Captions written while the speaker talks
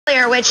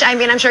Which, I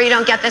mean, I'm sure you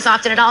don't get this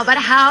often at all, but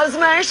how's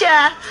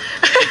Marcia?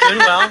 She's doing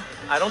well.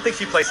 I don't think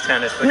she plays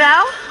tennis. But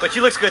no? But she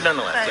looks good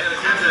nonetheless.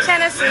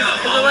 Tennis is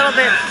a little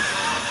bit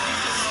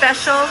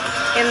special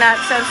in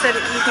that sense that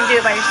you can do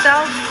it by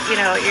yourself.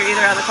 You know, you're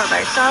either on the court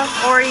by yourself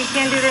or you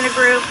can do it in a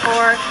group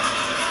or...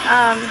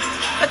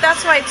 but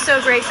that's why it's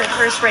so great that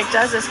First Break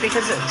does this,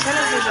 because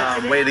tennis is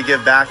a way to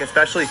give back,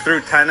 especially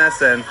through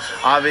tennis. And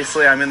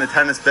obviously I'm in the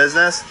tennis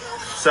business,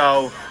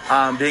 so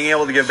being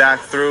able to give back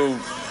through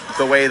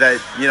the way that,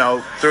 you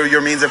know, through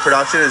your means of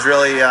production is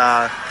really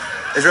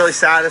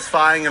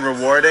satisfying and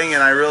rewarding,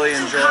 and I really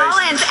enjoy.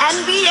 Collins,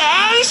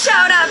 NBA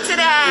showed up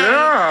today.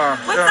 Yeah.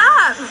 What's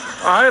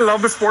up? I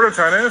love the sport of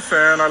tennis,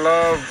 and I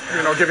love,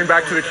 you know, giving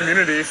back to the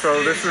community.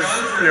 So this is,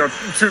 you know,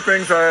 two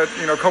things that,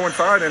 you know,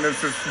 coincide, and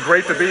it's just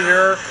great to be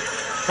here,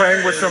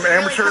 playing with some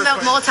amateurs.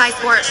 Promote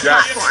multi-sport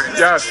platforms.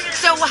 Yes.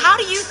 So how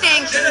do you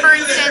think, for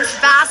instance,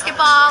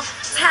 basketball,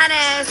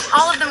 tennis,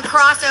 all of them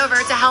cross over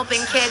to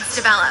helping kids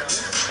develop?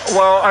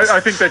 Well,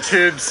 I think that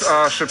kids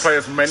should play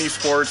as many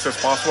sports as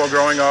possible.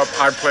 Growing up,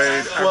 I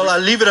played. Well, I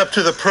leave it up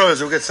to the pros.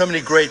 We've got so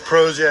many great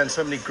pros here and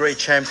so many great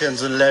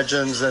champions and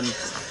legends, and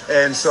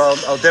so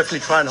I'll definitely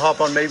try and hop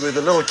on maybe with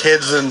the little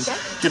kids, and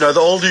you know, the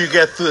older you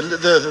get,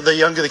 the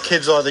younger the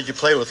kids are that you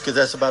play with, because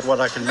that's about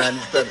what I can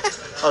manage. But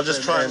I'll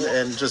just try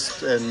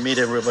and meet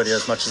everybody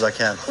as much as I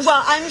can.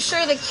 Well, I'm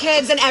sure the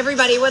kids and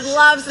everybody would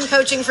love some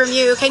coaching from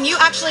you. Can you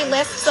actually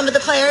list some of the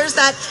players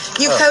that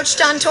you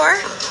coached on tour?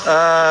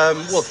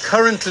 Well,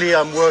 currently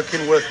I'm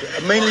working with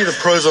mainly the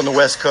pros on the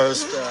West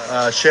Coast.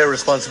 Share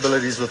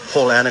responsibilities with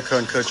Paul Anaker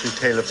and coaching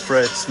Taylor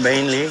Fritz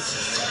mainly.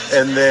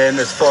 And then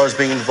as far as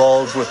being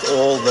involved with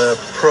all the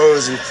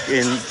pros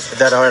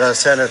that are at our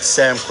center,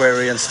 Sam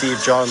Querrey and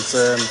Steve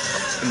Johnson,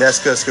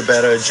 Nesca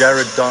Escobedo,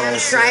 Jared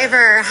Donaldson.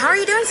 Driver, how are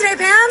you doing today,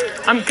 Pam?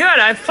 I'm good.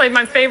 I've played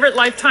my favorite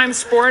lifetime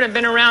sport. I've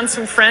been around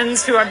some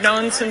friends who I've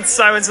known since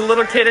I was a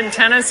little kid in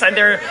tennis.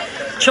 There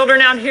are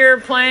children out here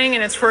playing,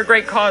 and it's for a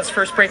great cause,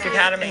 First Break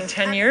Academy. In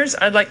 10 years,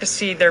 I'd like to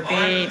see there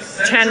be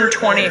 10,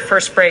 20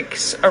 First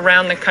Breaks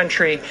around the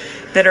country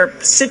that are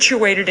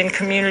situated in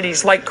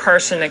communities like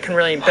Carson that can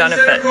really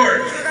benefit.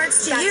 With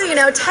regards to you, you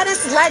know,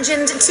 tennis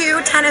legend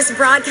to tennis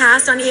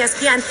broadcast on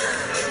ESPN,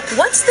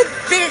 what's the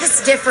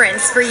biggest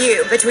difference for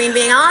you between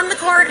being on the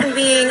court and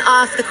being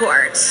off the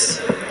court?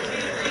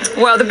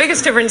 Well, the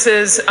biggest difference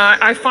is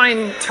I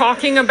find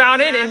talking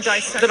about it and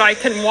that I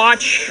can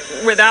watch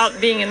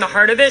without being in the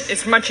heart of it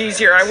is much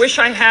easier. I wish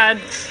I had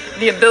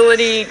the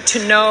ability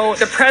to know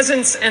the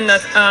presence and the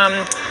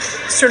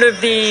sort of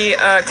the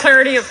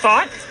clarity of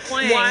thought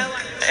playing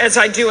as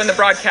I do in the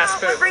broadcast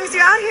booth. What brings you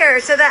out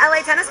here to the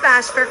LA Tennis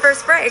Bash for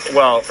First Break?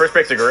 Well, First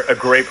Break's a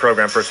great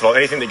program, first of all.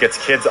 Anything that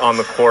gets kids on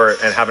the court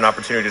and have an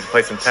opportunity to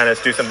play some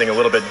tennis, do something a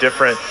little bit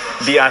different,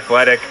 be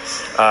athletic,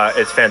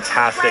 is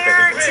fantastic.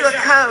 Player to a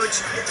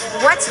coach,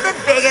 what's the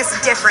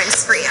biggest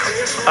difference for you?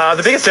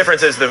 The biggest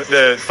difference is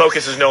the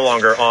focus is no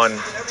longer on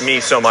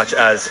me so much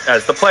as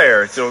the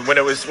player. So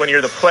when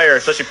you're the player,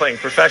 especially playing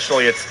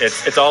professionally,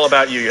 it's all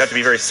about you. You have to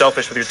be very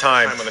selfish with your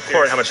time on the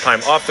court, how much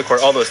time off the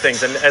court, all those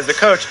things. And as the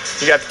coach,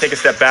 you have to take a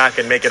step back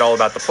and make it all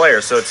about the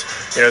player. So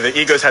it's, you know, the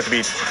egos have to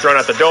be thrown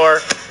out the door,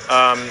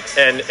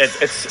 and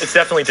it's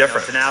definitely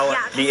different. To now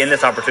be in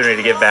this opportunity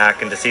to give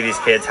back and to see these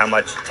kids how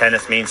much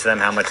tennis means to them,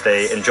 how much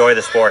they enjoy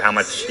the sport, how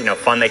much, you know,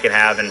 fun they can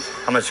have, and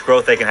how much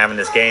growth they can have in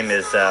this game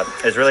is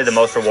really the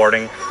most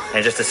rewarding.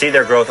 And just to see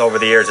their growth over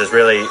the years is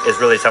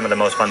really some of the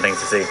most fun things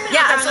to see.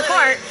 Yeah, on the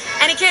court.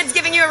 Any kids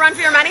giving you a run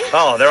for your money?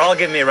 Oh, they're all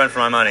giving me a run for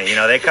my money. You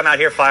know, they come out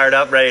here fired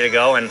up, ready to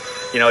go, and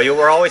you know,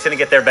 we're always going to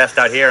get their best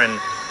out here, and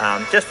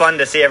just fun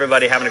to see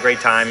everybody having a great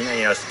time.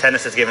 You know,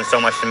 tennis has given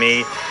so much to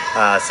me,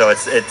 so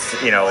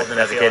it's you know,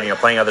 as a kid, you know,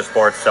 playing other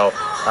sports. So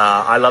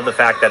I love the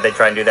fact that they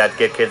try and do that,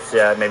 get kids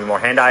maybe more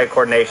hand-eye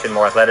coordination,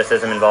 more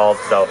athleticism involved.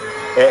 So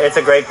it's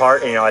a great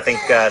part. You know, I think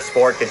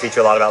sport can teach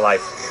you a lot about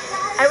life.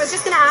 I was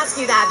just going to ask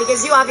you that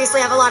because you obviously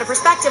have a lot of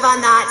perspective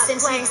on that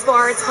since playing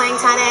sports, playing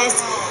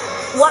tennis.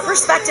 What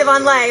perspective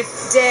on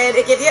life did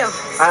it give you?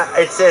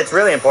 It's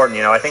really important.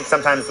 You know, I think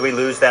sometimes we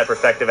lose that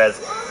perspective as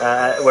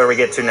where we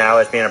get to now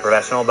as being a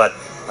professional. But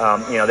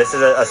you know, this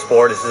is a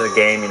sport. This is a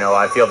game. You know,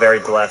 I feel very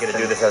blessed to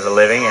do this as a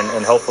living,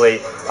 and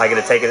hopefully I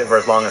get to take it for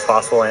as long as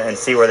possible and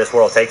see where this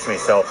world takes me.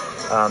 So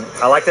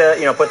I like to,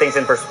 you know, put things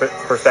in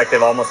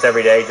perspective almost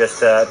every day, just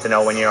to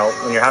know when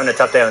you're having a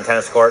tough day on the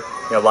tennis court,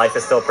 you know, life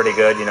is still pretty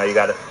good. You know, you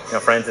got, you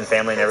know, friends and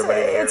family and everybody.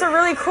 It's a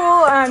really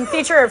cool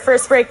feature of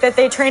First Break that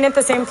they train at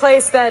the same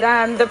place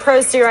that the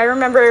pros do. I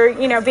remember,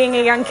 you know, being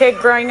a young kid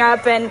growing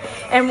up and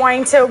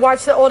wanting to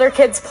watch the older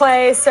kids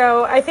play.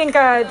 So I think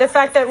the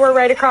fact that we're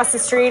right across the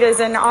street is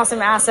an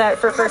awesome asset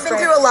for First Break. I've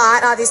been through a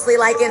lot, obviously,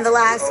 like in the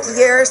last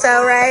year or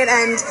so, right?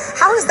 And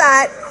how has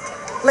that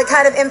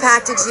kind of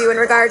impacted you in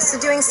regards to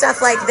doing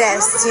stuff like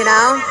this, you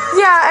know?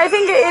 Yeah, I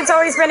think it's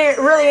always been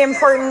really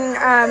important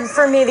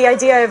for me, the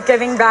idea of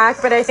giving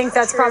back, but I think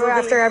that's probably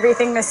after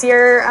everything this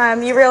year.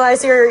 You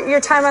realize your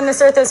time on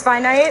this earth is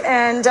finite,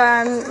 and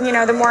you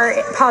know, the more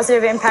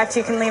positive impact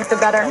you can leave, the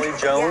better.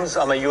 Jones,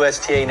 I'm a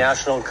USTA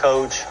national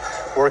coach.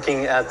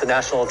 working at the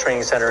National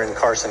Training Center in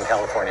Carson,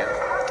 California.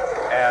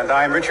 And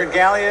I'm Richard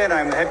Gallion.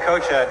 I'm the head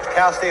coach at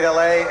Cal State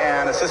LA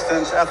and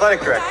assistant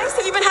athletic director. Guys,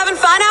 have you been having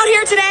fun out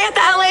here today at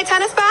the LA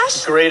Tennis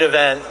Bash? Great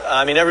event.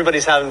 I mean,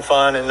 everybody's having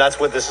fun, and that's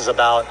what this is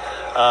about.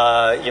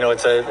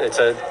 It's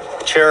a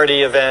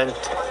charity event.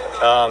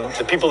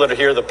 The people that are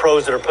here, the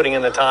pros that are putting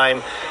in the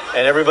time,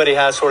 and everybody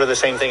has sort of the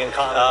same thing in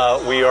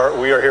common. We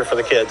are here for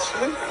the kids.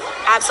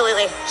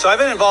 Absolutely. So I've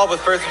been involved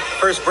with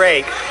First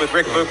Break with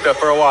Rick Bukta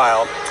for a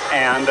while,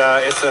 and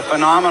it's a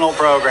phenomenal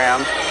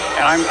program.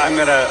 And I'm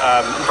going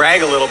to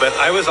brag a little bit.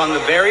 I was on the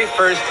very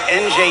first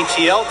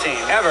NJTL team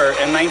ever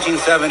in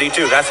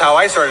 1972. That's how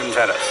I started in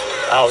tennis.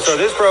 Ouch. So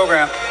this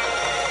program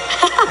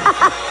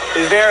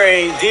is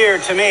very dear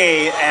to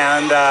me,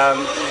 and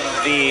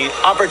the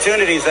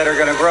opportunities that are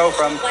going to grow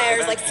from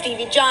Players like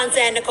Stevie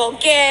Johnson, Nicole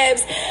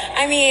Gibbs,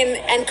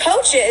 and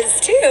coaches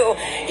too.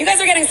 You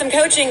guys are getting some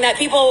coaching that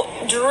people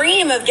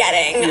dream of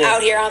getting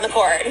out here on the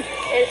court.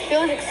 It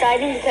feels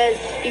exciting because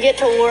you get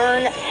to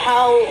learn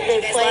how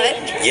they play.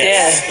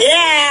 Yes.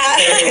 Yeah.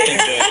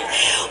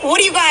 What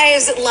do you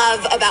guys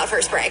love about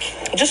First Break?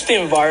 Just the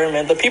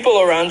environment. The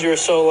people around you are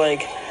so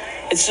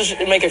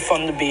it make it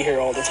fun to be here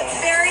all the time.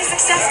 Very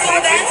successful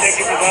event. Thank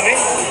you for coming.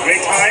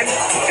 Great time.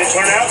 Good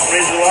turnout.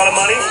 Raised a lot of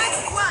money.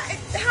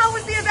 How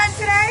was the event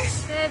today?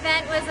 The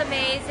event was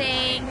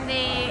amazing.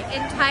 The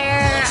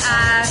entire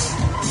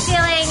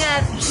feeling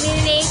of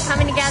community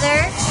coming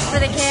together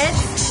for the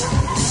kids.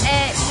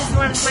 It just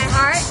warms my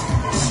heart.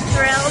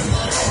 Thrilled.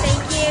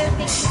 Thank you.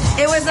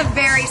 It was a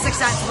very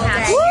successful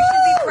day. Woo! You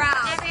should be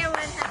proud.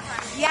 Everyone had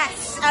fun.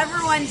 Yes,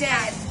 everyone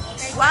did.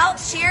 Well,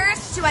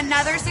 cheers to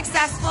another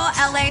successful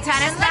LA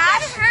Tennis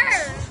Bash.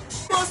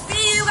 We'll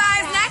see you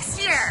guys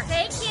next year.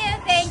 Thank you.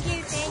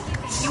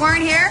 You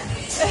weren't here?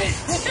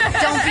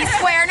 Don't be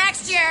square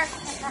next year.